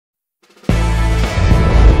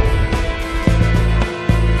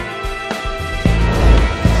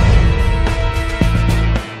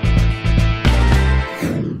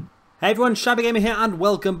Hey everyone, Shabby Gamer here and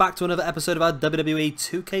welcome back to another episode of our WWE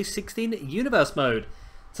 2K16 Universe Mode.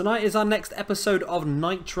 Tonight is our next episode of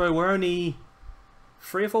Nitro. We're only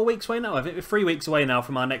 3 or 4 weeks away now. I think we're 3 weeks away now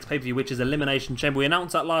from our next pay-per-view, which is Elimination Chamber. We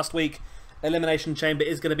announced that last week. Elimination Chamber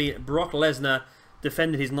is going to be Brock Lesnar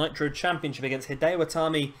defending his Nitro Championship against Hideo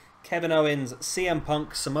Itami, Kevin Owens, CM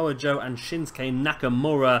Punk, Samoa Joe and Shinsuke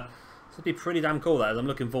Nakamura. This will be pretty damn cool, that is. I'm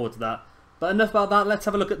looking forward to that. But enough about that, let's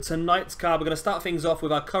have a look at tonight's card. We're going to start things off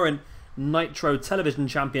with our current Nitro Television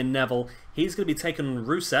Champion, Neville. He's going to be taking on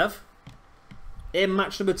Rusev. In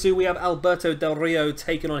match number 2, we have Alberto Del Rio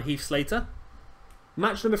taking on Heath Slater.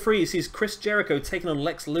 Match number 3 sees Chris Jericho taking on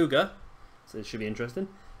Lex Luger. So this should be interesting.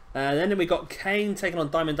 And then we got Kane taking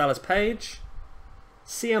on Diamond Dallas Page.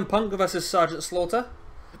 CM Punk versus Sergeant Slaughter.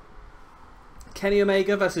 Kenny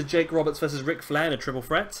Omega versus Jake Roberts versus Ric Flair in a triple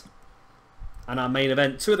threat. And our main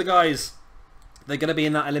event, 2 of the guys, they're going to be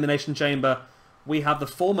in that Elimination Chamber. We have the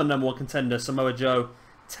former #1 contender, Samoa Joe,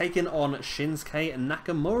 taking on Shinsuke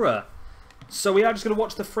Nakamura. So we are just going to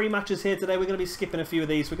watch the 3 matches here today. We're going to be skipping a few of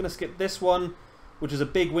these. We're going to skip this one, which is a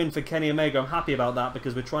big win for Kenny Omega. I'm happy about that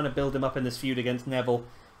because we're trying to build him up in this feud against Neville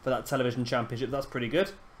for that television championship. That's pretty good.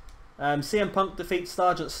 CM Punk defeats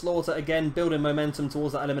Sergeant Slaughter, again building momentum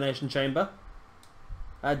towards that Elimination Chamber.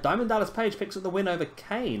 Diamond Dallas Page picks up the win over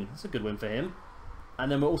Kane. That's a good win for him.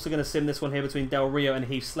 And then we're also going to sim this one here between Del Rio and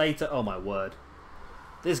Heath Slater. Oh my word.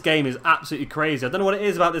 This game is absolutely crazy. I don't know what it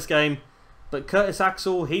is about this game, but Curtis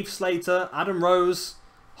Axel, Heath Slater, Adam Rose,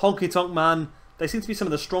 Honky Tonk Man, they seem to be some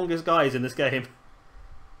of the strongest guys in this game.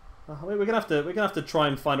 We're gonna have to try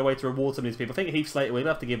and find a way to reward some of these people. I think Heath Slater, we'll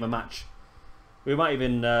have to give him a match. We might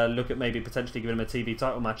even look at maybe potentially giving him a TV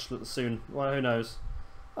title match soon. Well, who knows?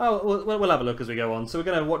 Oh, we'll have a look as we go on. So we're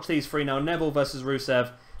going to watch these 3 now. Neville versus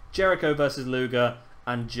Rusev, Jericho versus Luger,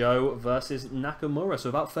 and Joe versus Nakamura. So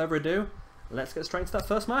without further ado, let's get straight into that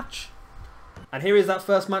first match. And here is that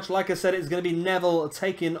first match. Like I said, it's going to be Neville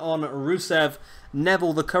taking on Rusev.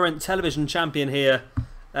 Neville, the current television champion here.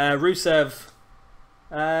 Rusev,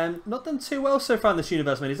 not done too well so far in this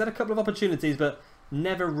universe, man. He's had a couple of opportunities, but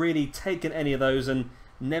never really taken any of those and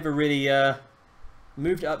never really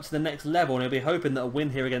moved it up to the next level. And he'll be hoping that a win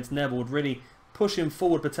here against Neville would really push him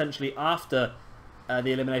forward potentially after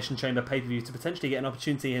the Elimination Chamber pay-per-view to potentially get an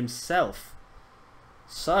opportunity himself.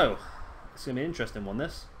 So, it's going to be an interesting one,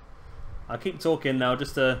 this. I'll keep talking now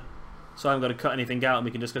just so I haven't got to cut anything out and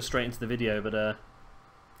we can just go straight into the video, but the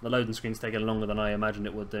loading screen's taking longer than I imagined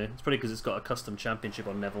it would do. It's probably because it's got a custom championship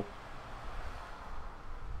on Neville.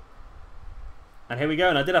 And here we go,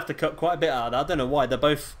 and I did have to cut quite a bit out of that. I don't know why. They're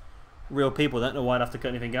both real people. I don't know why I'd have to cut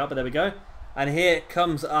anything out, but there we go. And here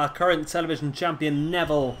comes our current television champion,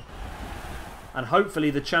 Neville. And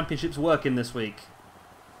hopefully the championship's working this week.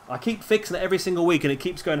 I keep fixing it every single week and it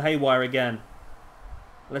keeps going haywire again.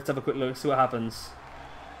 Let's have a quick look, see what happens.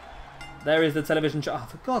 There is the television oh,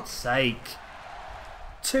 for God's sake.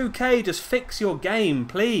 2K, just fix your game,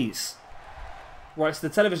 please. Right, so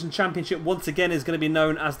the television championship once again is going to be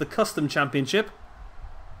known as the custom championship.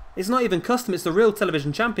 It's not even custom, it's the real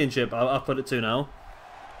television championship, I'll put it to now.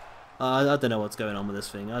 I don't know what's going on with this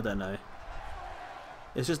thing, I don't know.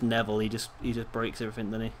 It's just Neville, he just breaks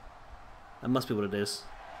everything, doesn't he? That must be what it is.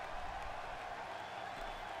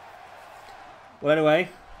 Well, anyway,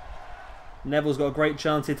 Neville's got a great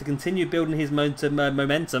chance here to continue building his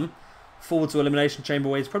momentum forward to Elimination Chamber,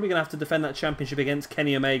 where he's probably going to have to defend that championship against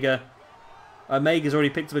Kenny Omega. Omega's already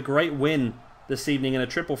picked up a great win this evening in a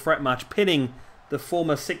triple threat match, pinning the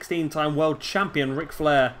former 16-time world champion Ric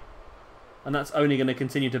Flair. And that's only going to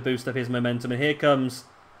continue to boost up his momentum. And here comes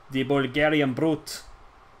the Bulgarian brute,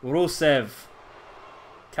 Rusev,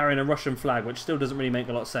 carrying a Russian flag, which still doesn't really make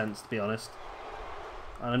a lot of sense, to be honest.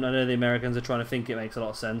 I know the Americans are trying to think it makes a lot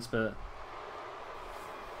of sense, but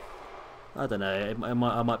I don't know. I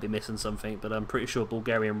might be missing something, but I'm pretty sure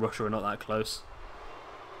Bulgaria and Russia are not that close.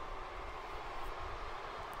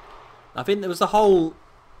 I think there was the whole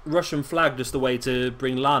Russian flag just a way to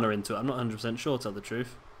bring Lana into it. I'm not 100% sure, to tell the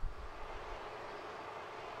truth.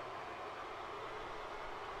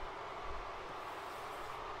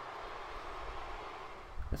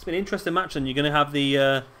 It's been an interesting match, and you're going to have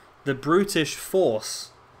the brutish force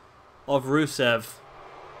of Rusev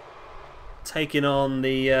taking on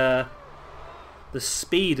the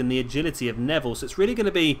speed and the agility of Neville. So it's really going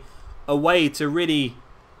to be a way to really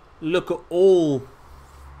look at all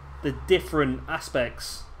the different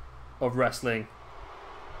aspects of wrestling.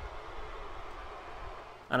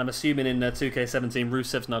 And I'm assuming in 2K17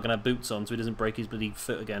 Rusev's not going to have boots on so he doesn't break his bloody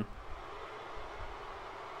foot again.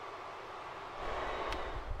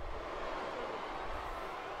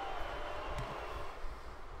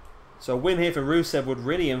 So a win here for Rusev would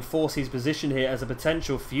really enforce his position here as a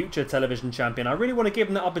potential future television champion. I really want to give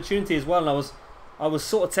him that opportunity as well. And I was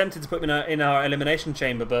sort of tempted to put him in our elimination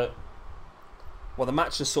chamber, but well, the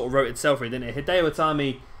match just sort of wrote itself, really, didn't it? Hideo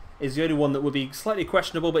Itami is the only one that would be slightly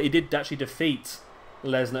questionable, but he did actually defeat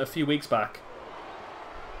Lesnar a few weeks back.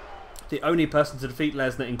 The only person to defeat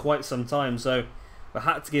Lesnar in quite some time, so we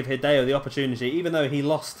had to give Hideo the opportunity, even though he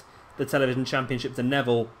lost the television championship to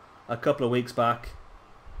Neville a couple of weeks back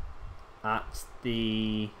at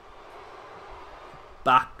the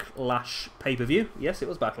Backlash pay-per-view. Yes, it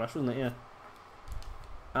was Backlash, wasn't it? Yeah.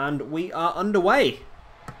 And we are underway.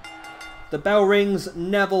 The bell rings.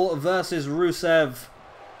 Neville versus Rusev.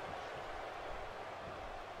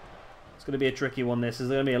 It's going to be a tricky one. There's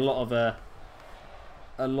going to be a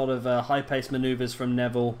lot of high-paced maneuvers from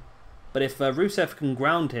Neville. But if Rusev can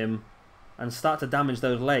ground him and start to damage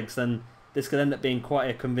those legs, then this could end up being quite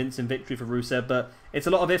a convincing victory for Rusev. But it's a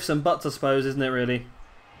lot of ifs and buts, I suppose, isn't it, really?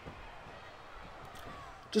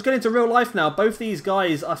 Just getting into real life now. Both these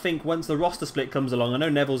guys, I think, once the roster split comes along, I know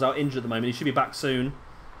Neville's out injured at the moment. He should be back soon.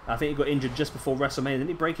 I think he got injured just before WrestleMania. Didn't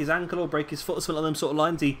he break his ankle or break his foot or something along them sort of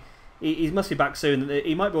lines? He must be back soon.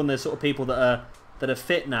 He might be one of those sort of people that are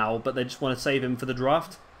fit now, but they just want to save him for the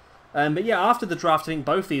draft. But yeah, after the draft, I think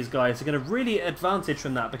both these guys are going to really advantage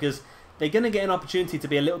from that, because they're going to get an opportunity to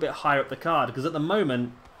be a little bit higher up the card. Because at the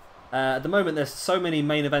moment there's so many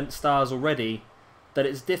main event stars already that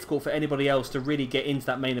it's difficult for anybody else to really get into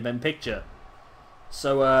that main event picture.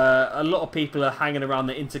 So a lot of people are hanging around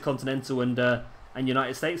the Intercontinental and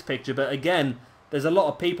United States picture. But again, there's a lot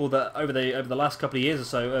of people that over the last couple of years or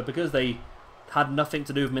so, because they had nothing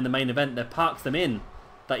to do with them in the main event, they parked them in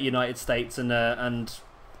that United States and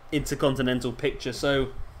Intercontinental picture. So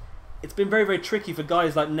it's been very, very tricky for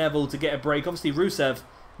guys like Neville to get a break. Obviously, Rusev,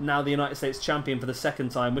 now the United States champion for the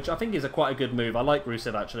second time, which I think is quite a good move. I like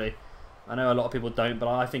Rusev, actually. I know a lot of people don't, but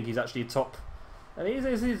I think he's actually top. He's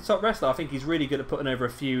a top wrestler. I think he's really good at putting over a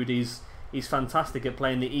feud. He's fantastic at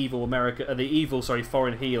playing the evil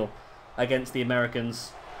foreign heel against the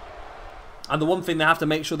Americans. And the one thing they have to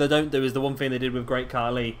make sure they don't do is the one thing they did with Great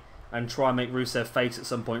Khali, and try and make Rusev face at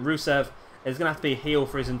some point. Rusev is going to have to be a heel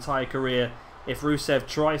for his entire career. If Rusev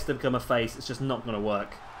tries to become a face, it's just not going to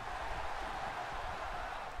work.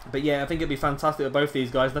 But yeah, I think it'd be fantastic with both these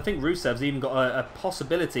guys. And I think Rusev's even got a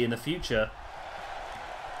possibility in the future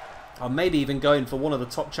of maybe even going for one of the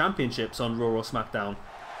top championships on Raw or SmackDown,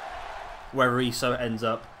 wherever he so ends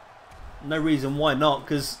up. No reason why not,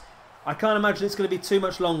 because I can't imagine it's going to be too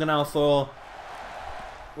much longer now for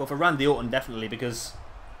Randy Orton, definitely, because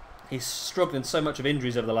he's struggling so much with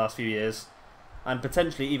injuries over the last few years, and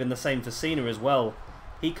potentially even the same for Cena as well.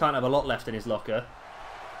 He can't have a lot left in his locker.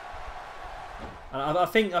 And I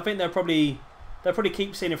think they'll probably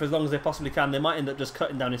keep Cena for as long as they possibly can. They might end up just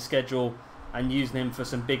cutting down his schedule and using him for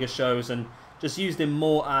some bigger shows, and just used him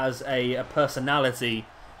more as a personality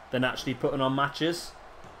than actually putting on matches.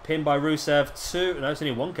 Pinned by Rusev, no, it's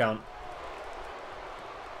only one count.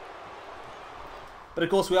 But of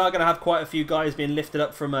course, we are going to have quite a few guys being lifted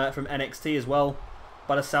up from NXT as well.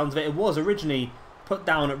 By the sounds of it, it was originally put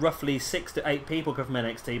down at roughly 6 to 8 people come from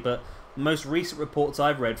NXT, but most recent reports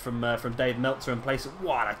I've read from Dave Meltzer and places,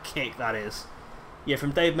 what a kick that is! Yeah,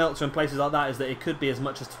 from Dave Meltzer and places like that, is that it could be as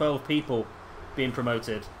much as 12 people being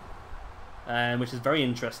promoted, which is very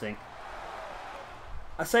interesting.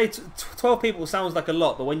 I say 12 people sounds like a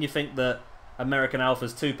lot, but when you think that American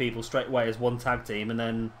Alpha's 2 people straight away as one tag team, and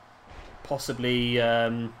then possibly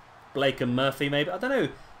Blake and Murphy, maybe, I don't know.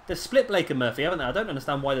 They've split Blake and Murphy, haven't they? I don't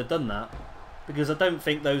understand why they've done that, because I don't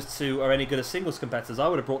think those two are any good as singles competitors. I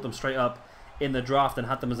would have brought them straight up in the draft and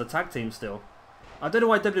had them as a tag team still. I don't know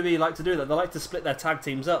why WWE like to do that. They like to split their tag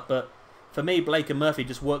teams up, but for me, Blake and Murphy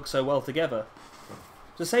just work so well together.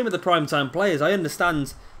 It's the same with the primetime players. I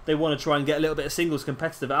understand they want to try and get a little bit of singles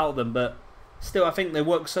competitive out of them, but still, I think they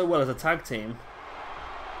work so well as a tag team.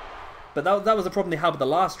 But that was the problem they had with the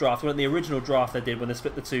last draft. When the original draft they did, when they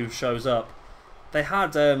split the two shows up, they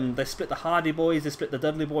had they split the Hardy Boys, they split the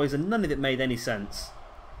Dudley Boys, and none of it made any sense.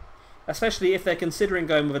 Especially if they're considering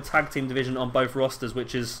going with a tag team division on both rosters,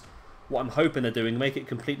 which is what I'm hoping they're doing. Make it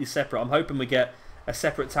completely separate. I'm hoping we get a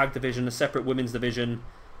separate tag division, a separate women's division.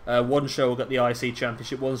 One show will get the IC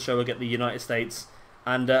Championship, one show will get the United States,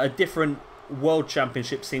 and a different World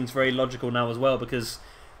Championship seems very logical now as well, because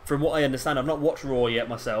from what I understand, I've not watched Raw yet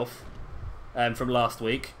myself from last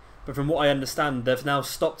week, but from what I understand, they've now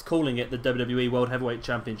stopped calling it the WWE World Heavyweight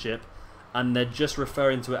Championship, and they're just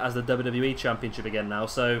referring to it as the WWE Championship again now.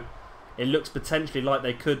 So it looks potentially like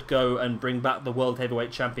they could go and bring back the World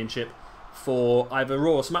Heavyweight Championship for either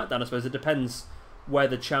Raw or SmackDown, I suppose. It depends where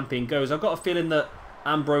the champion goes. I've got a feeling that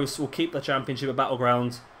Ambrose will keep the championship at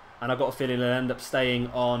Battleground, and I've got a feeling it'll end up staying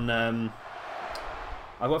on.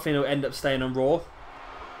 I've got a feeling it'll end up staying on Raw,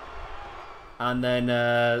 and then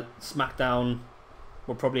SmackDown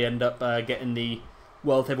will probably end up getting the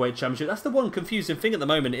World Heavyweight Championship. That's the one confusing thing at the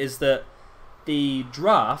moment, is that the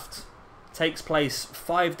draft takes place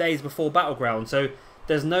 5 days before Battleground, so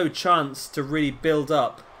there's no chance to really build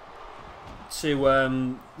up to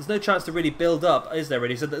there's no chance to really build up, is there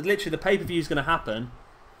really? So that literally the pay-per-view is going to happen,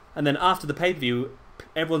 and then after the pay-per-view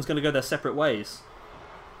everyone's going to go their separate ways.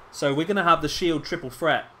 So we're going to have the Shield triple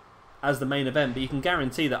threat as the main event, but you can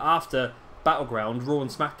guarantee that after Battleground, Raw and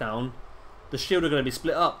SmackDown, the Shield are going to be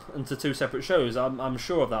split up into 2 separate shows. I'm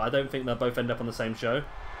sure of that. I don't think they'll both end up on the same show.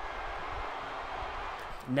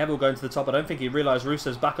 Neville going to the top. I don't think he realised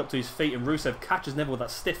Rusev's back up to his feet, and Rusev catches Neville with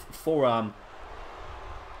that stiff forearm.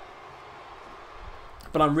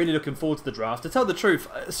 But I'm really looking forward to the draft. To tell the truth,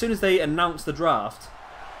 as soon as they announced the draft,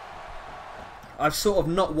 I've sort of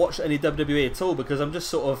not watched any WWE at all, because I'm just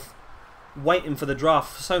sort of waiting for the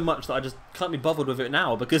draft so much that I just can't be bothered with it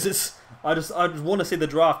now, because it's I just want to see the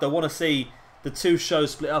draft. I want to see the 2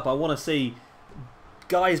 shows split up. I want to see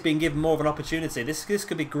guys being given more of an opportunity. This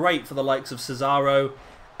could be great for the likes of Cesaro.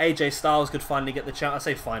 AJ Styles could finally get the chance.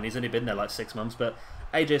 I say finally, he's only been there like 6 months, but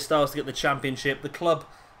AJ Styles to get the championship, the club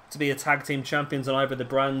to be a tag team champions on either of the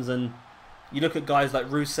brands, and you look at guys like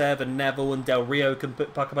Rusev and Neville and Del Rio can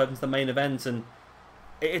put back up into the main event, and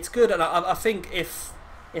it's good. And I think if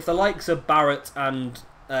the likes of Barrett and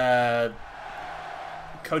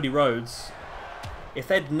Cody Rhodes, if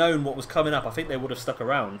they'd known what was coming up, I think they would have stuck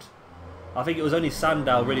around. I think it was only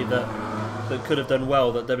Sandow really that could have done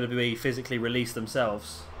well, that WWE physically released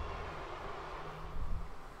themselves.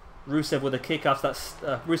 Rusev with a kick after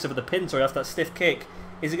that. Rusev with a pin, sorry, after that stiff kick.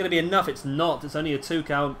 Is it going to be enough? It's not. It's only a 2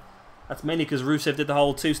 count. That's mainly because Rusev did the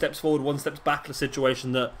whole 2 steps forward, 1 steps back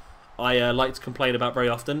situation that I like to complain about very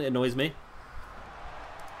often. It annoys me.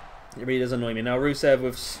 It really does annoy me. Now Rusev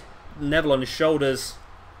with Neville on his shoulders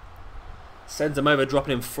sends him over,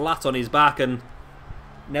 dropping him flat on his back, and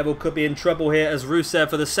Neville could be in trouble here as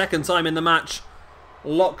Rusev, for the 2nd time in the match,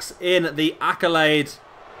 locks in the accolade.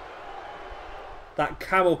 That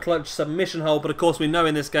camel clutch submission hold, but of course we know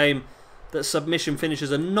in this game that submission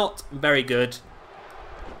finishes are not very good,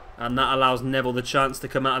 and that allows Neville the chance to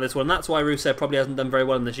come out of this one. That's why Rusev probably hasn't done very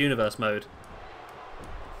well in this universe mode.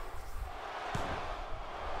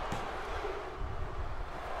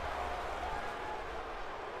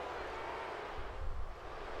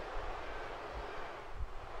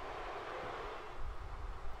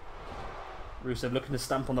 Rusev looking to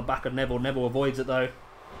stamp on the back of Neville. Neville avoids it though.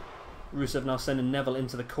 Rusev now sending Neville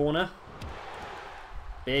into the corner.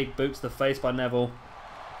 Big boot to the face by Neville.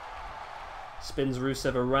 Spins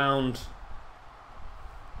Rusev around.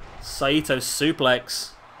 Saito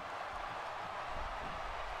suplex.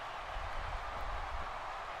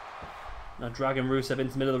 Now dragging Rusev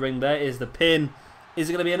into the middle of the ring. There is the pin. Is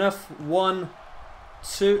it going to be enough? 1,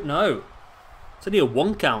 2... No. It's only a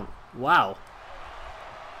 1 count. Wow.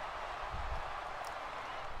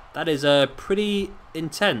 That is pretty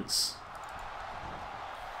intense.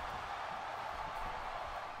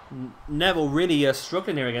 Neville really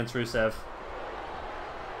struggling here against Rusev.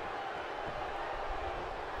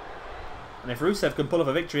 And if Rusev can pull off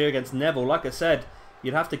a victory here against Neville, like I said,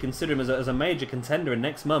 you'd have to consider him as a major contender in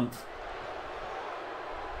next month.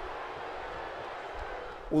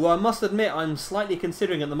 Although I must admit, I'm slightly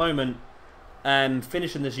considering at the moment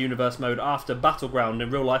finishing this universe mode after Battleground, in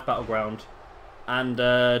real life Battleground, and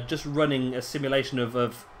just running a simulation of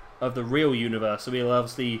the real universe. So we'll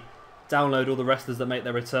obviously download all the wrestlers that make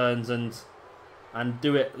their returns and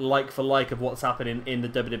do it like for like of what's happening in the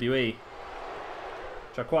WWE.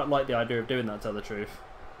 Which I quite like the idea of doing that, to tell the truth.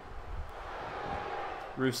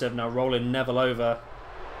 Rusev now rolling Neville over.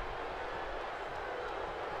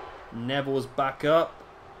 Neville's back up.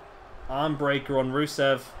 Arm breaker on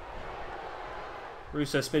Rusev.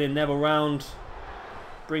 Rusev spinning Neville round.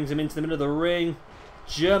 Brings him into the middle of the ring.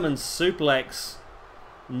 German suplex.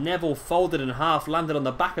 Neville folded in half, landed on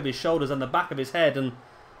the back of his shoulders and the back of his head, and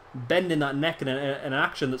bending that neck in an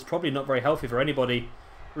action that's probably not very healthy for anybody.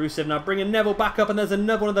 Rusev now bringing Neville back up, and there's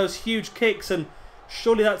another one of those huge kicks, and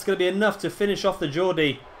surely that's going to be enough to finish off the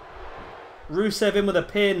Geordie. Rusev in with a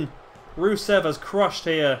pin. Rusev has crushed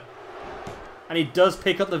here, and he does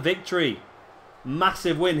pick up the victory.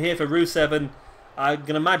 Massive win here for Rusev, and I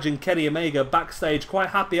can imagine Kenny Omega backstage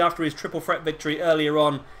quite happy after his triple threat victory earlier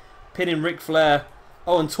on, pinning Ric Flair.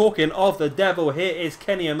 Oh, and talking of the devil, here is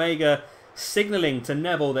Kenny Omega signalling to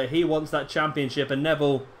Neville that he wants that championship, and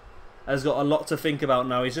Neville has got a lot to think about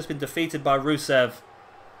now. He's just been defeated by Rusev,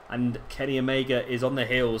 And Kenny Omega is on the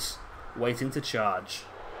heels, waiting to charge.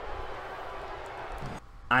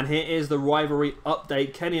 And here is the rivalry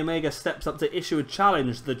update. Kenny Omega steps up to issue a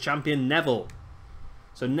challenge to the champion Neville.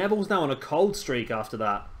 So Neville's now on a cold streak after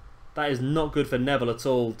that. That is not good for Neville at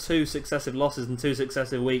all. 2 successive losses in 2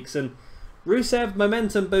 successive weeks. And Rusev,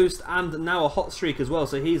 momentum boost, and now a hot streak as well.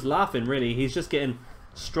 So he's laughing, really. He's just getting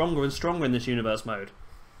stronger and stronger in this universe mode.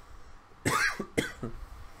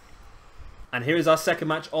 And here is our second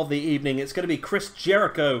match of the evening. It's going to be Chris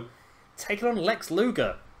Jericho taking on Lex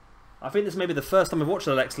Luger. I think this may be the first time I've watched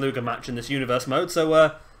a Lex Luger match in this universe mode.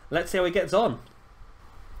 So let's see how he gets on.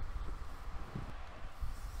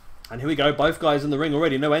 And here we go. Both guys in the ring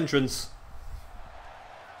already. No entrance.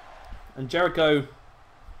 And Jericho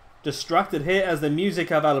distracted here as the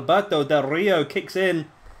music of Alberto Del Rio kicks in.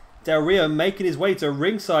 Del Rio making his way to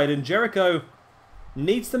ringside, and Jericho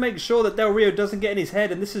needs to make sure that Del Rio doesn't get in his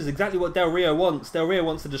head, and this is exactly what Del Rio wants. Del Rio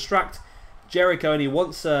wants to distract Jericho, and he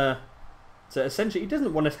wants to essentially, he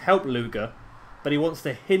doesn't want to help Luger, but he wants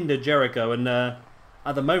to hinder Jericho, and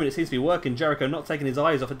at the moment it seems to be working. Jericho not taking his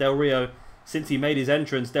eyes off of Del Rio since he made his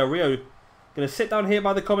entrance. Del Rio going to sit down here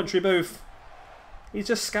by the commentary booth. He's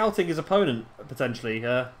just scouting his opponent, potentially.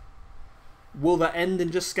 Will that end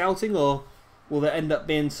in just scouting, or will there end up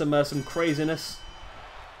being some craziness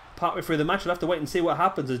partway through the match? We'll have to wait and see what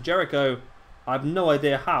happens, as Jericho, I have no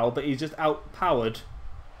idea how, but he's just outpowered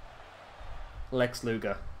Lex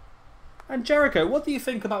Luger. And Jericho, what do you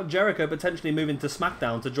think about Jericho potentially moving to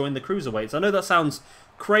SmackDown to join the Cruiserweights? I know that sounds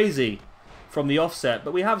crazy from the offset,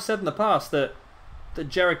 but we have said in the past that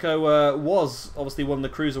Jericho was obviously one of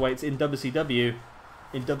the Cruiserweights in WCW,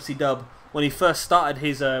 in WCW, when he first started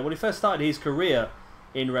his career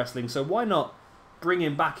in wrestling. So why not bring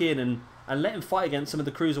him back in and let him fight against some of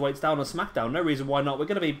the Cruiserweights down on SmackDown? No reason why not. We're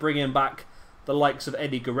going to be bringing back the likes of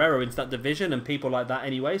Eddie Guerrero into that division and people like that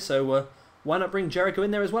anyway. So why not bring Jericho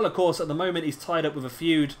in there as well? Of course, at the moment he's tied up with a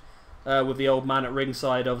feud with the old man at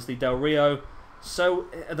ringside, obviously Del Rio. So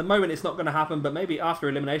at the moment it's not going to happen, but maybe after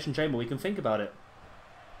Elimination Chamber we can think about it.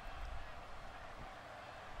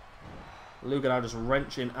 Luger now just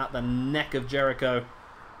wrenching at the neck of Jericho.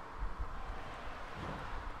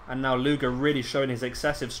 And now Luger really showing his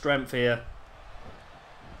excessive strength here.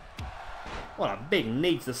 What a big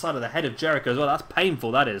knee to the side of the head of Jericho as well. That's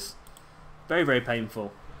painful, that is. Very, very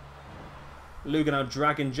painful. Luger now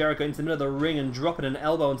dragging Jericho into the middle of the ring and dropping an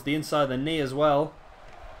elbow onto the inside of the knee as well.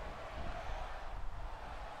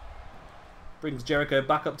 Brings Jericho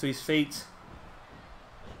back up to his feet.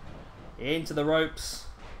 Into the ropes.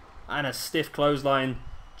 And a stiff clothesline.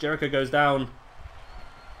 Jericho goes down.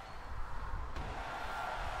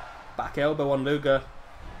 Back elbow on Luger.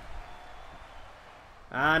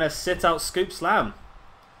 And a sit-out scoop slam.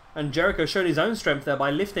 And Jericho showing his own strength there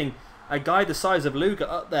by lifting a guy the size of Luger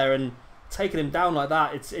up there and taking him down like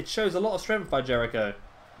that. It shows a lot of strength by Jericho.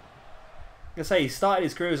 Like I say, he started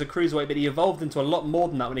his career as a cruiserweight, but he evolved into a lot more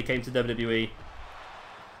than that when he came to WWE.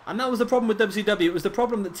 And that was the problem with WCW. It was the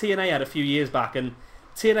problem that TNA had a few years back, and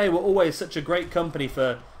TNA were always such a great company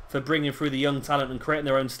for bringing through the young talent and creating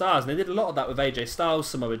their own stars. And they did a lot of that with AJ Styles,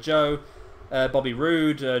 Samoa Joe, Bobby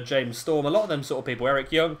Roode, James Storm, a lot of them sort of people,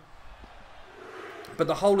 Eric Young. But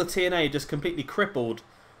the whole of TNA just completely crippled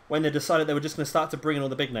when they decided they were just going to start to bring in all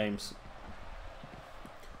the big names.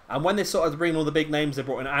 And when they started to bring in all the big names, they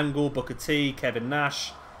brought in Angle, Booker T, Kevin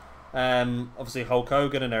Nash, obviously Hulk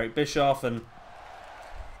Hogan and Eric Bischoff, and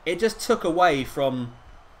it just took away from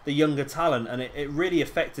the younger talent, and it really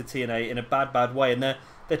affected TNA in a bad way. And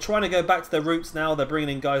they're trying to go back to their roots now. They're bringing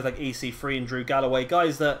in guys like EC3 and Drew Galloway,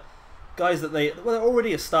 guys that they're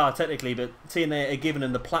already a star technically, but TNA are giving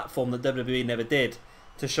them the platform that WWE never did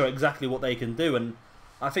to show exactly what they can do. And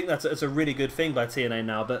I think that's a really good thing by TNA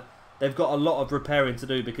now, but they've got a lot of repairing to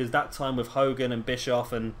do, because that time with Hogan and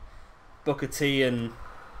Bischoff and Booker T and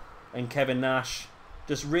Kevin Nash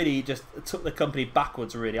really took the company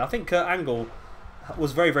backwards, really. I think Kurt Angle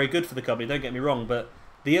was very, very good for the company, don't get me wrong, but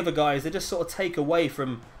the other guys, they just sort of take away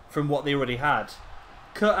from what they already had.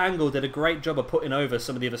 Kurt Angle did a great job of putting over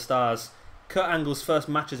some of the other stars. Kurt Angle's first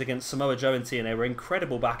matches against Samoa Joe and TNA were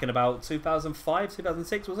incredible back in about 2005,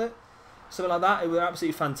 2006, was it? Something like that. It was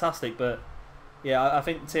absolutely fantastic, but yeah, I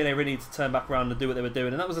think TNA really need to turn back around and do what they were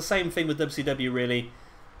doing. And that was the same thing with WCW, really.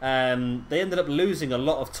 They ended up losing a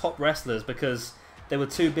lot of top wrestlers because they were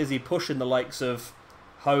too busy pushing the likes of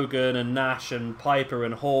Hogan and Nash and Piper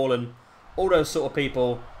and Hall and all those sort of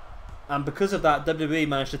people. And because of that, WWE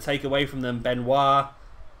managed to take away from them Benoit,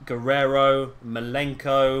 Guerrero,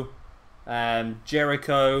 Malenko,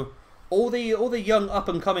 Jericho. All the young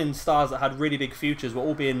up-and-coming stars that had really big futures were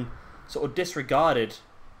all being sort of disregarded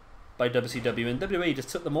by WCW, and WWE just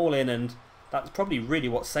took them all in, and that's probably really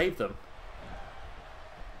what saved them.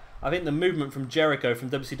 I think the movement from Jericho from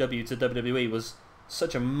WCW to WWE was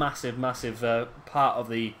such a massive part of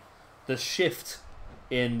the shift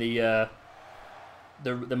in the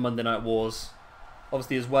Monday Night Wars.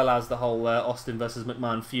 Obviously, as well as the whole Austin versus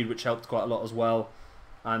McMahon feud, which helped quite a lot as well,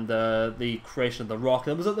 and the creation of The Rock.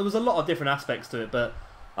 There was a lot of different aspects to it, but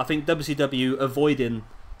I think WCW avoiding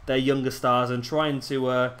their younger stars and trying to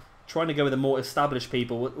go with the more established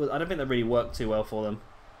people, I don't think that really worked too well for them.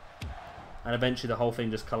 And eventually the whole thing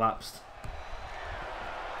just collapsed.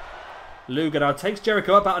 Luger now takes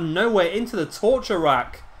Jericho up out of nowhere into the torture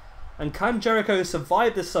rack. And can Jericho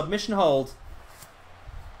survive this submission hold?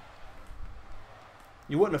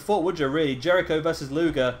 You wouldn't have thought, would you, really? Jericho versus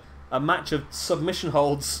Luger, a match of submission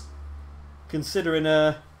holds. Considering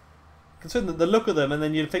the look of them, and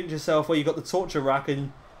then you'd think to yourself, well, you've got the torture rack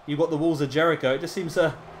and you've got the walls of Jericho. It just seems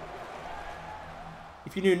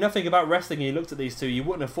if you knew nothing about wrestling and you looked at these two, you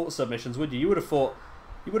wouldn't have thought submissions, would you? You would have thought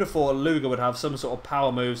Luger would have some sort of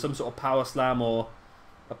power move, some sort of power slam, or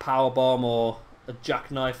a power bomb, or a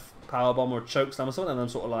jackknife power bomb, or a choke slam, or something along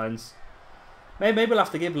those sort of lines. Maybe we'll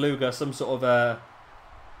have to give Luger some sort of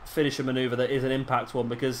finisher maneuver that is an impact one,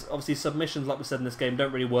 because obviously submissions, like we said in this game,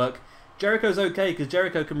 don't really work. Jericho's okay because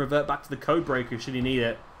Jericho can revert back to the code breaker should he need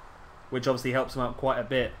it, which obviously helps him out quite a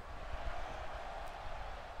bit.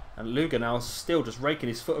 And Luger now still just raking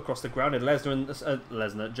his foot across the ground in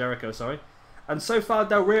Jericho, sorry. And so far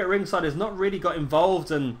Del Rio at ringside has not really got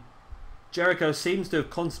involved, and Jericho seems to have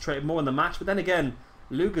concentrated more on the match. But then again,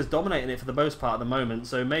 Luger's dominating it for the most part at the moment,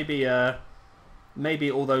 so maybe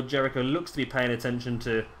although Jericho looks to be paying attention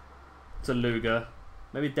to Luger,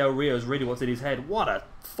 maybe Del Rio is really what's in his head. What a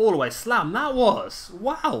fall-away slam that was!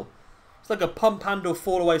 Wow! It's like a pump handle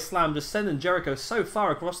fall-away slam, just sending Jericho so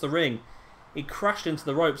far across the ring. He crashed into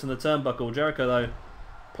the ropes and the turnbuckle. Jericho, though,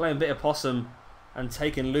 playing a bit of possum and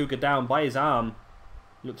taking Luger down by his arm.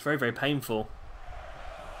 Looked very, very painful.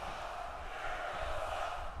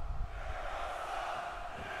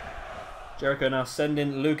 Jericho now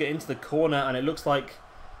sending Luger into the corner, and it looks like,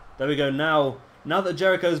 there we go, now that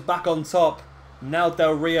Jericho's back on top, now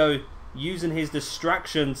Del Rio using his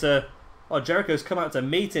distraction to... Oh, Jericho's come out to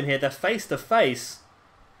meet him here. They're face to face.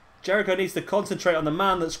 Jericho needs to concentrate on the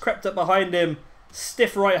man that's crept up behind him.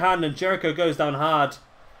 Stiff right hand, and Jericho goes down hard.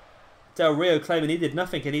 Del Rio claiming he did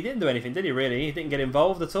nothing, and he didn't do anything, did he really? He didn't get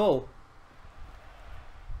involved at all.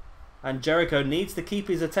 And Jericho needs to keep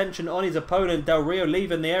his attention on his opponent. Del Rio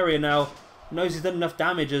leaving the area now. Knows he's done enough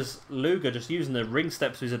damage, as Luger just using the ring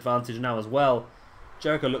steps to his advantage now as well.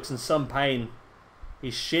 Jericho looks in some pain.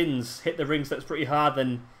 His shins hit the ring steps pretty hard,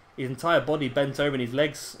 then his entire body bent over, and his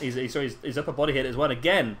legs, his upper body hit as well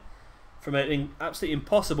again. From an absolutely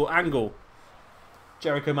impossible angle,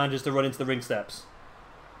 Jericho manages to run into the ring steps.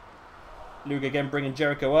 Luger again bringing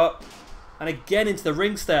Jericho up, and again into the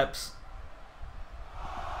ring steps.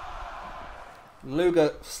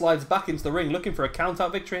 Luger slides back into the ring, looking for a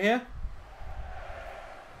count-out victory here.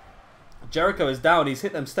 Jericho is down. He's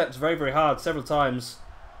hit them steps very, very hard several times.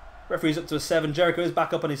 Referee's up to a 7. Jericho is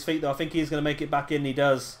back up on his feet, though. I think he's going to make it back in. He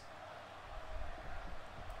does.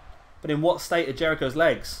 But in what state are Jericho's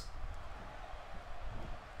legs?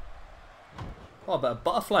 Oh, but a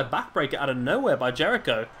butterfly backbreaker out of nowhere by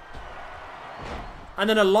Jericho. And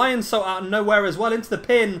then a lion salt out of nowhere as well into the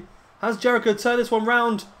pin. Has Jericho turned this one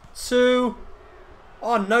round to...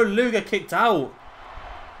 Oh no, Luger kicked out.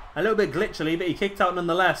 A little bit glitchily, but he kicked out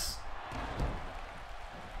nonetheless.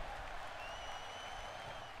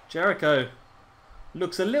 Jericho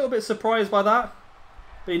looks a little bit surprised by that,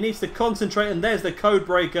 but he needs to concentrate, and there's the code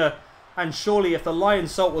breaker. And surely if the lion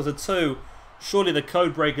salt was a 2, surely the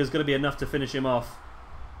code breaker is going to be enough to finish him off.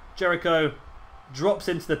 Jericho drops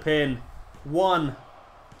into the pin. 1,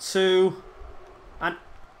 2, and...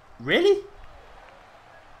 Really?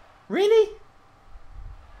 Really?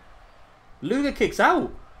 Luger kicks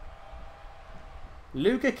out.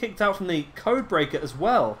 Luger kicked out from the code breaker as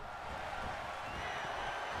well.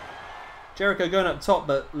 Jericho going up top,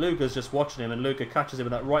 but Luger's just watching him, and Luger catches him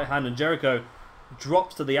with that right hand, and Jericho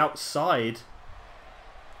drops to the outside.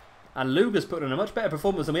 And Luger's putting in a much better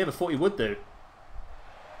performance than we ever thought he would do.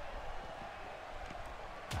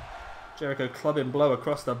 Jericho clubbing blow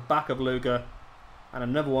across the back of Luger. And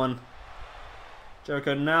another one.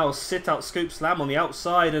 Jericho now sit out scoop slam on the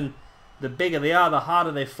outside, and the bigger they are, the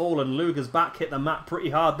harder they fall, and Luger's back hit the mat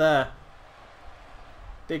pretty hard there.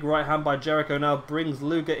 Big right hand by Jericho now brings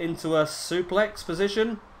Luger into a suplex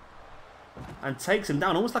position and takes him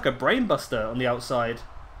down almost like a brainbuster on the outside.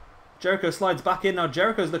 Jericho slides back in. Now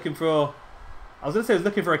Jericho's looking for... I was going to say he was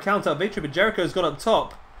looking for a count-out victory, but Jericho's got up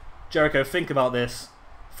top. Jericho, think about this.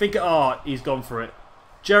 He's gone for it.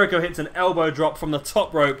 Jericho hits an elbow drop from the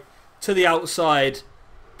top rope to the outside.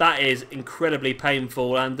 That is incredibly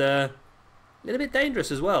painful and a little bit dangerous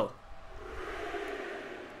as well.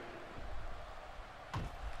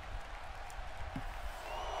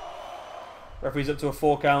 Referee's up to a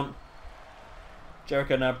 4 count.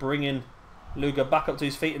 Jericho now bringing Luger back up to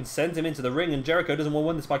his feet and sends him into the ring. And Jericho doesn't want to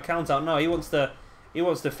win this by count out. No, he wants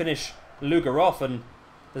to finish Luger off, and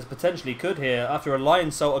there's potentially could here after a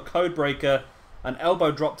lion salt, a code breaker, an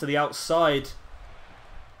elbow drop to the outside,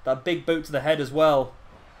 that big boot to the head as well.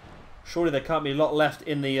 Surely there can't be a lot left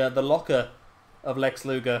in the locker of Lex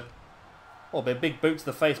Luger. Oh, a big boot to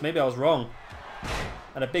the face. Maybe I was wrong.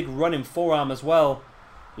 And a big running forearm as well.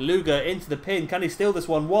 Luger into the pin. Can he steal this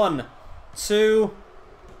one? 1, 2.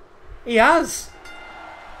 He has.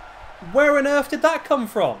 Where on earth did that come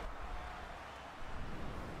from?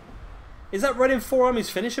 Is that running forearm his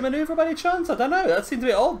finisher maneuver by any chance? I don't know. That seemed a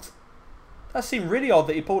bit odd. That seemed really odd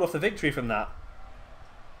that he pulled off the victory from that.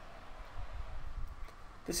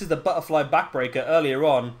 This is the butterfly backbreaker earlier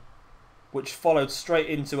on, which followed straight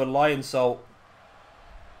into a lion salt.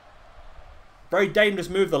 Very dangerous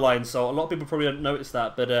move, the lion salt. A lot of people probably don't notice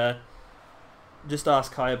that, but just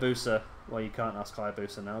ask Hayabusa. Well, you can't ask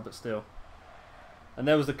Hayabusa now, but still. And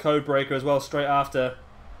there was the code breaker as well straight after.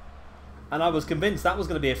 And I was convinced that was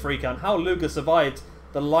going to be a free count. How Luger survived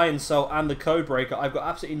the lion salt and the code breaker, I've got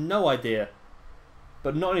absolutely no idea.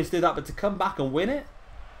 But not only to do that, but to come back and win it.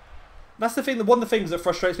 That's the thing. One of the things that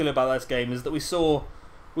frustrates me about this game is that we saw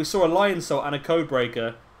a lion salt and a code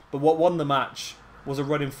breaker, but what won the match was a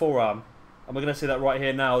running forearm. And we're going to see that right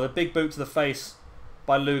here now. The big boot to the face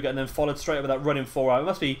by Luger and then followed straight up with that running forearm. It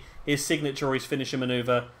must be his signature or his finishing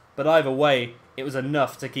maneuver. But either way, it was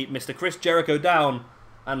enough to keep Mr. Chris Jericho down.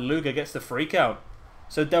 And Luger gets the free count.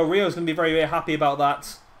 So Del Rio is going to be very, very happy about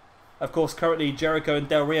that. Of course, currently Jericho and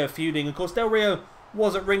Del Rio feuding. Of course, Del Rio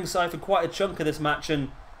was at ringside for quite a chunk of this match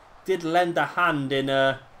and did lend a hand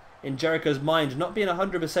in Jericho's mind, not being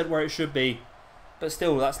 100% where it should be. But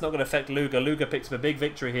still, that's not going to affect Luger. Luger picks up a big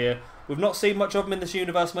victory here. We've not seen much of him in this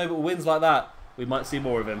universe mode, but wins like that, we might see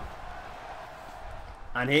more of him.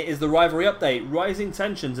 And here is the rivalry update. Rising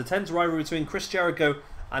tensions. A tense rivalry between Chris Jericho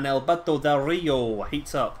and Alberto Del Rio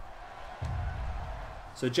heats up.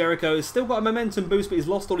 So Jericho has still got a momentum boost, but he's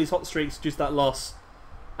lost all his hot streaks due to that loss.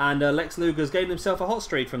 And Lex Luger's gained himself a hot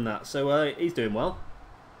streak from that. So he's doing well.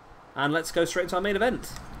 And let's go straight to our main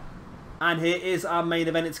event. And here is our main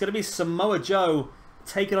event. It's going to be Samoa Joe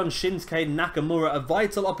taking on Shinsuke Nakamura. A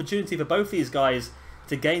vital opportunity for both these guys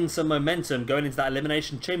to gain some momentum going into that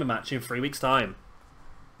Elimination Chamber match in 3 weeks' time.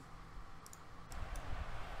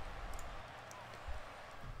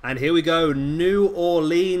 And here we go. New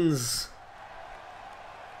Orleans.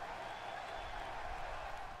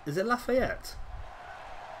 Is it Lafayette?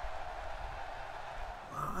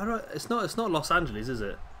 It's not Los Angeles, is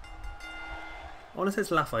it? I want to say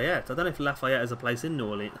it's Lafayette. I don't know if Lafayette is a place in New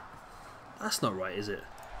Orleans. That's not right, is it?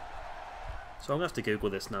 So I'm gonna have to Google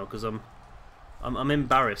this now because I'm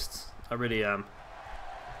embarrassed. I really am.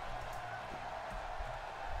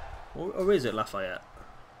 Or is it Lafayette?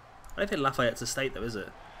 I don't think Lafayette's a state though, is it?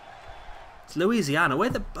 It's Louisiana.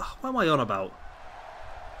 What am I on about?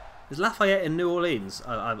 Is Lafayette in New Orleans?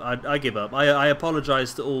 I give up. I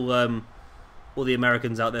apologise to all the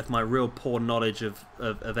Americans out there for my real poor knowledge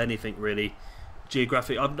of anything really.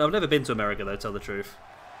 Geographic. I've never been to America though, to tell the truth.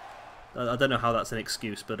 I don't know how that's an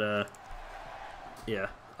excuse, but yeah,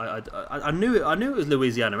 I knew it was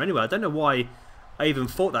Louisiana anyway. I don't know why I even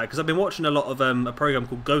thought that because I've been watching a lot of a program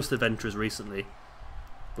called Ghost Adventures recently,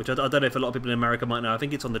 which I don't know if a lot of people in America might know. I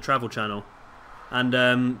think it's on the Travel Channel, and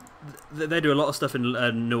they do a lot of stuff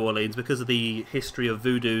in New Orleans because of the history of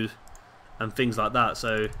voodoo and things like that.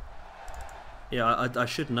 So yeah, I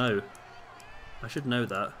should know. I should know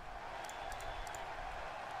that.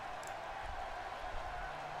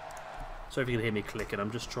 Sorry if you can hear me clicking. I'm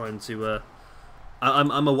just trying to.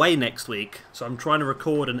 I'm away next week, so I'm trying to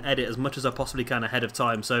record and edit as much as I possibly can ahead of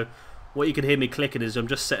time. So what you can hear me clicking is I'm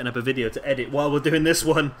just setting up a video to edit while we're doing this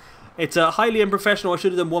one. It's highly unprofessional. I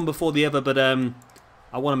should have done one before the other, but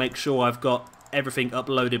I want to make sure I've got everything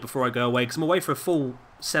uploaded before I go away because I'm away for a full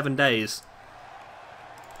 7 days.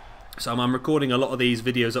 So I'm recording a lot of these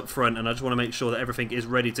videos up front, and I just want to make sure that everything is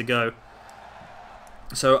ready to go.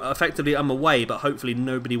 So effectively I'm away, but hopefully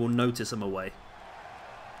nobody will notice I'm away.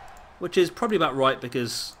 Which is probably about right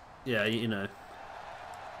because, yeah, you know,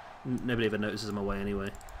 nobody ever notices I'm away anyway.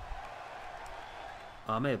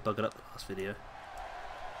 Oh, I may have buggered up the last video.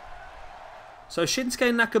 So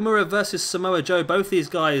Shinsuke Nakamura versus Samoa Joe. Both these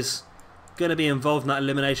guys going to be involved in that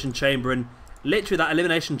Elimination Chamber. And literally that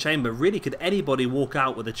Elimination Chamber, really could anybody walk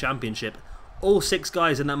out with a championship. All 6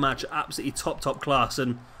 guys in that match are absolutely top class,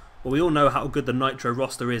 and well, we all know how good the Nitro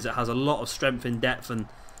roster is. It has a lot of strength in depth, and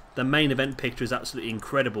the main event picture is absolutely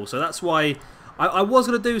incredible. So that's why I was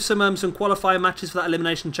going to do some qualifying matches for that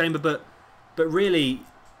Elimination Chamber, but really,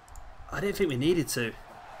 I didn't think we needed to.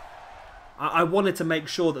 I wanted to make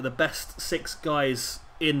sure that the best 6 guys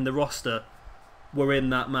in the roster were in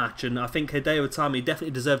that match, and I think Hideo Itami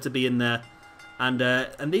definitely deserved to be in there, and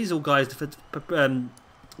these all guys deserve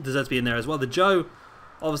to be in there as well. The Joe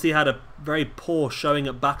obviously had a very poor showing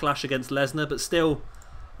at Backlash against Lesnar, but still,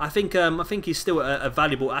 I think he's still a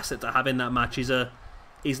valuable asset to have in that match. He's an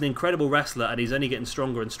incredible wrestler, and he's only getting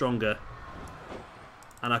stronger and stronger.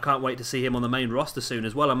 And I can't wait to see him on the main roster soon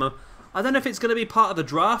as well. I don't know if it's going to be part of the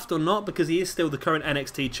draft or not, because he is still the current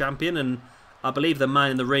NXT champion, and I believe the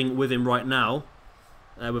man in the ring with him right now,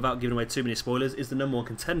 without giving away too many spoilers, is the #1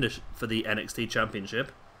 contender for the NXT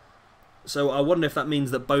championship. So I wonder if that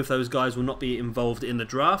means that both those guys will not be involved in the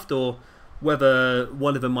draft, or whether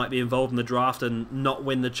one of them might be involved in the draft and not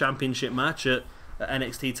win the championship match at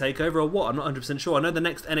NXT TakeOver, or what. I'm not 100% sure. I know the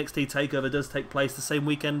next NXT TakeOver does take place the same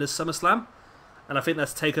weekend as SummerSlam, and I think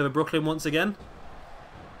that's TakeOver Brooklyn once again.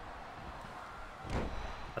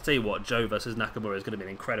 I'll tell you what, Joe versus Nakamura is going to be an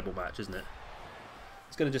incredible match, isn't it?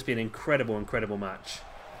 It's going to just be an incredible match.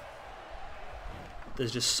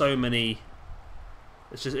 There's just so many.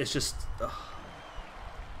 It's just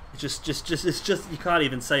you can't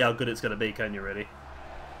even say how good it's going to be, can you? Really?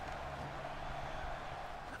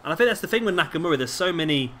 And I think that's the thing with Nakamura. There's so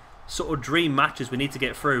many sort of dream matches we need to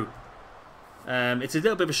get through. It's a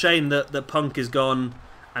little bit of a shame that Punk is gone,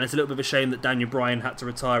 and it's a little bit of a shame that Daniel Bryan had to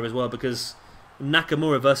retire as well, because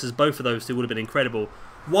Nakamura versus both of those two would have been incredible.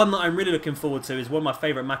 One that I'm really looking forward to is one of my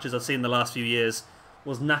favourite matches I've seen in the last few years,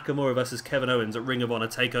 was Nakamura versus Kevin Owens at Ring of Honor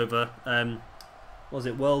TakeOver. What was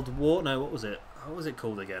it, World War? No, what was it? What was it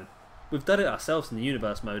called again? We've done it ourselves in the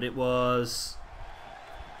Universe mode. It was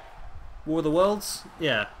War of the Worlds?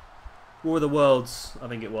 Yeah. War of the Worlds, I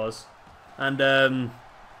think it was. And that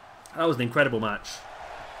was an incredible match.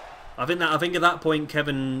 I think at that point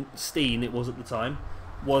Kevin Steen, it was at the time,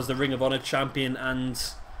 was the Ring of Honor champion, and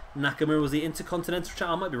Nakamura was the Intercontinental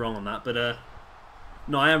champion. I might be wrong on that, but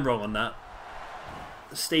no, I am wrong on that.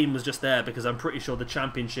 Steen was just there because I'm pretty sure the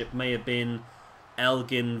championship may have been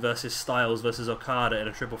Elgin versus Styles versus Okada in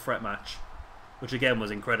a triple threat match, which again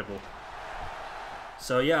was incredible.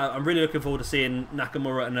 So yeah, I'm really looking forward to seeing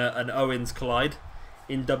Nakamura and Owens collide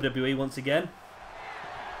in WWE once again.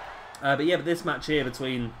 But this match here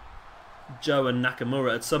between Joe and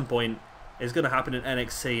Nakamura at some point is going to happen in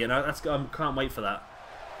NXT, and I can't wait for that.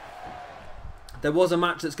 There was a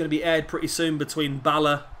match that's going to be aired pretty soon between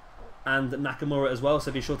Balor and Nakamura as well,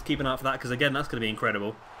 so be sure to keep an eye out for that, because again, that's going to be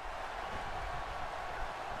incredible.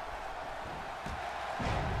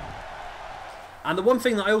 And the one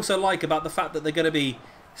thing that I also like about the fact that they're going to be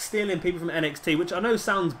stealing people from NXT, which I know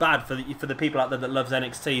sounds bad for the people out there that loves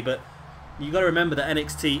NXT, but you got to remember that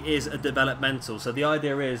NXT is a developmental. So the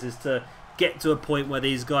idea is to get to a point where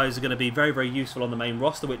these guys are going to be very useful on the main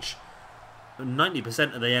roster, which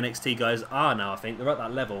 90% of the NXT guys are now. I think they're at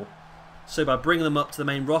that level. So by bringing them up to the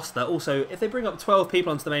main roster, also if they bring up 12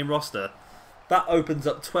 people onto the main roster, that opens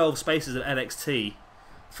up 12 spaces at NXT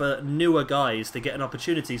for newer guys to get an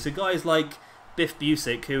opportunity. So guys like Biff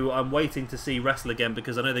Busick, who I'm waiting to see wrestle again,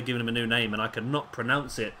 because I know they're giving him a new name and I cannot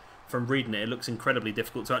pronounce it from reading it. It looks incredibly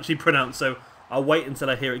difficult to actually pronounce, so I'll wait until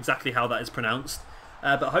I hear exactly how that is pronounced.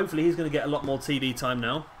 But hopefully he's going to get a lot more TV time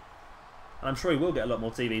now. And I'm sure he will get a lot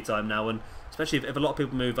more TV time now, and especially if a lot of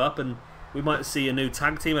people move up, and we might see a new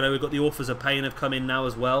tag team. I know we've got the Authors of Pain have come in now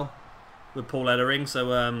as well with Paul Ellering,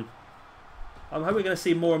 so I'm hoping we're going to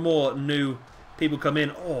see more and more new people come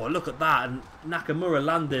in. Oh, look at that, and Nakamura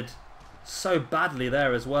landed so badly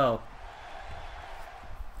there as well.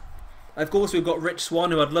 Of course, we've got Rich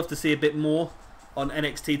Swann, who I'd love to see a bit more on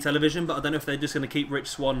NXT television, but I don't know if they're just going to keep Rich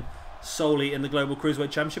Swann solely in the Global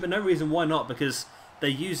Cruiserweight Championship, and no reason why not, because they're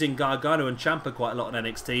using Gargano and Ciampa quite a lot on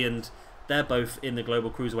NXT, and they're both in the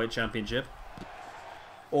Global Cruiserweight Championship.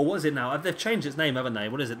 Or what is it now? They've changed its name, haven't they?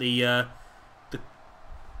 What is it? The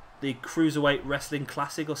Cruiserweight Wrestling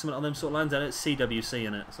Classic or something on them sort of lines? And it's CWC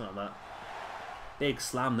in it, something like that. Big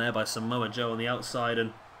slam there by Samoa Joe on the outside,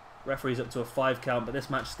 and referee's up to a 5 count, but this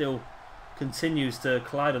match still continues to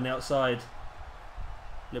collide on the outside.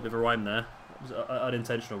 A little bit of a rhyme there. It was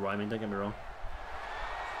unintentional rhyming, don't get me wrong.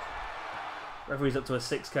 Referee's up to a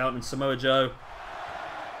 6 count, and Samoa Joe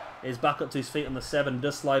is back up to his feet on the 7,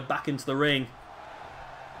 does slide back into the ring.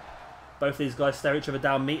 Both of these guys stare each other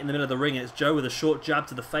down, meet in the middle of the ring, and it's Joe with a short jab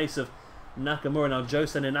to the face of Nakamura. Now Joe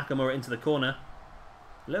sending Nakamura into the corner.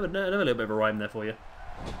 Another little bit of a rhyme there for you.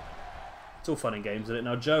 It's all fun and games, isn't it?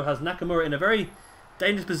 Now Joe has Nakamura in a very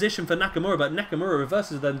dangerous position for Nakamura, but Nakamura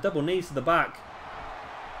reverses them, double knees to the back.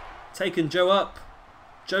 Taking Joe up.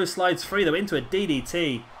 Joe slides free though into a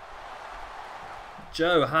DDT.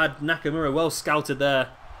 Joe had Nakamura well scouted there.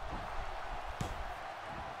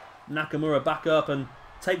 Nakamura back up and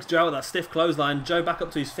takes Joe out of that stiff clothesline. Joe back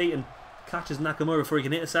up to his feet and catches Nakamura before he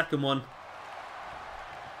can hit a second one.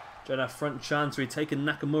 Joe now front chancery, taking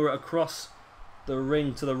Nakamura across the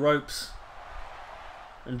ring to the ropes.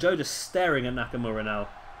 And Joe just staring at Nakamura now.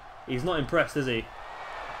 He's not impressed, is he?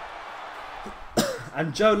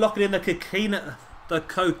 And Joe locking in the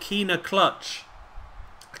coquina clutch.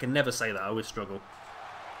 I can never say that, I always struggle.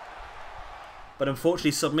 But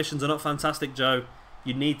unfortunately, submissions are not fantastic, Joe.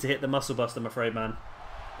 You need to hit the muscle bust, I'm afraid, man.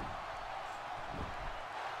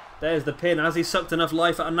 There's the pin. Has he sucked enough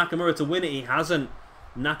life out of Nakamura to win it? He hasn't.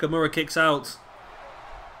 Nakamura kicks out.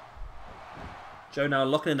 Joe now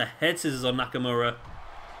locking in the head scissors on Nakamura.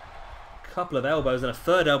 Couple of elbows and a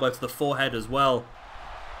third elbow to the forehead as well.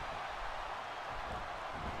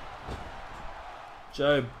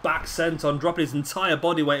 Joe back sent on, dropping his entire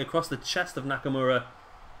body weight across the chest of Nakamura.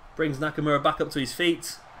 Brings Nakamura back up to his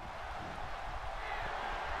feet.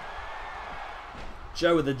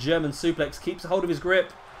 Joe with the German suplex keeps hold of his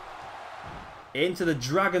grip. Into the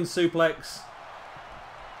dragon suplex.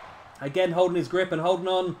 Again holding his grip and holding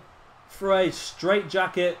on for a straight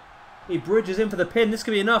jacket. He bridges in for the pin. This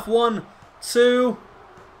could be enough. 1, 2,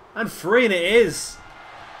 and 3, and it is.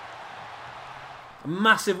 A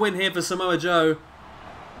massive win here for Samoa Joe.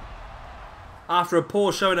 After a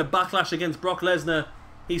poor showing at Backlash against Brock Lesnar,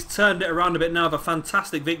 he's turned it around a bit now with a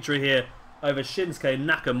fantastic victory here over Shinsuke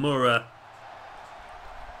Nakamura.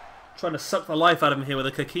 Trying to suck the life out of him here with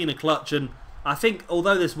a coquina clutch, and I think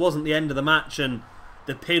although this wasn't the end of the match and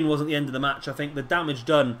the pin wasn't the end of the match, I think the damage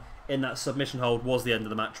done in that submission hold was the end of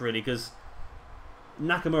the match, really, because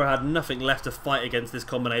Nakamura had nothing left to fight against this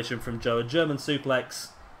combination from Joe. A German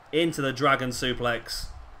suplex into the dragon suplex,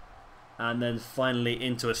 and then finally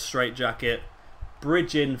into a straight jacket.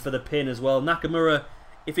 Bridge in for the pin as well. Nakamura,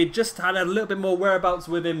 if he'd just had a little bit more whereabouts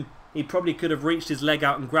with him, he probably could have reached his leg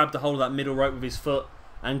out and grabbed a hold of that middle rope with his foot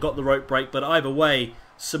and got the rope break. But either way,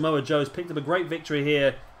 Samoa Joe's picked up a great victory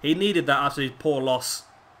here. He needed that after his poor loss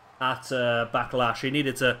at Backlash. He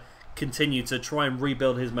needed to continue to try and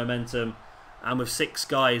rebuild his momentum. And with 6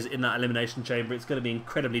 guys in that elimination chamber, it's going to be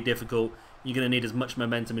incredibly difficult. You're going to need as much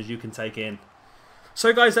momentum as you can take in.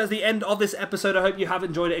 So guys, that's the end of this episode. I hope you have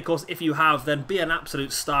enjoyed it. Of course, if you have, then be an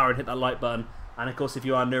absolute star and hit that like button. And of course, if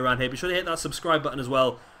you are new around here, be sure to hit that subscribe button as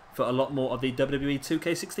well for a lot more of the WWE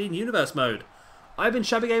 2K16 Universe Mode. I've been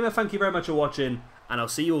Shabby Gamer, thank you very much for watching, and I'll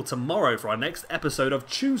see you all tomorrow for our next episode of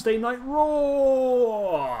Tuesday Night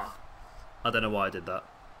Raw! I don't know why I did that.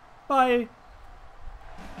 Bye!